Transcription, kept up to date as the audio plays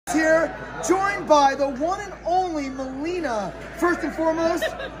Here, joined by the one and only Melina. First and foremost,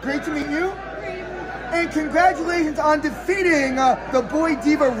 great to meet you. And congratulations on defeating the boy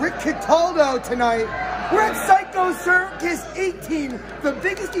diva Rick Cataldo tonight. We're at Psycho Circus 18, the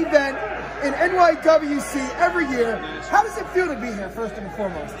biggest event in NYWC every year. How does it feel to be here, first and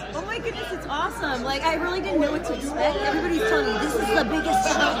foremost? Oh my goodness, it's awesome. Like, I really didn't know what to expect. Everybody's telling me this is the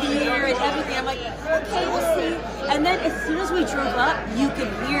biggest show of the year and everything. I'm like, okay, we'll see. And then as soon as we drove up, you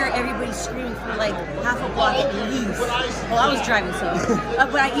could hear everybody screaming for like half a block at least. Well, I was driving, so.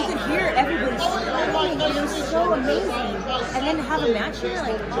 But you could hear everybody screaming. It was so amazing. And then to have a match here,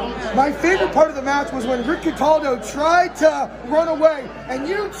 like, oh man. My favorite part of the match was when Rick Cataldo tried to run away and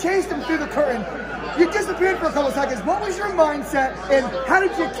you chased him through the curtain. You disappeared for a couple seconds. What was your mindset and how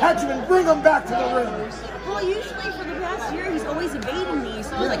did you catch him and bring him back to the ring? Well, usually for the past year, he's always evading me.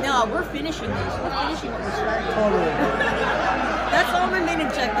 So I was like, no, we're finishing this. We're finishing what we're starting. Totally. That's all my main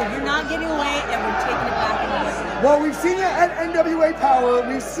objective. You're not getting away and we're taking it back in the ring. Well, we've seen you at NWA Power.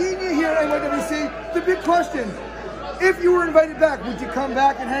 We've seen you here at NYWC. The big question, if you were invited back, would you come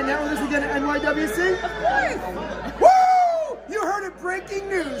back and hang out with us again at NYWC? Of course. Woo! You heard it, breaking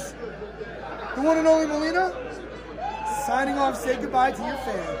news. The one and only Melina, signing off, say goodbye to your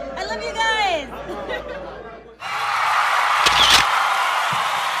fan. I love you guys.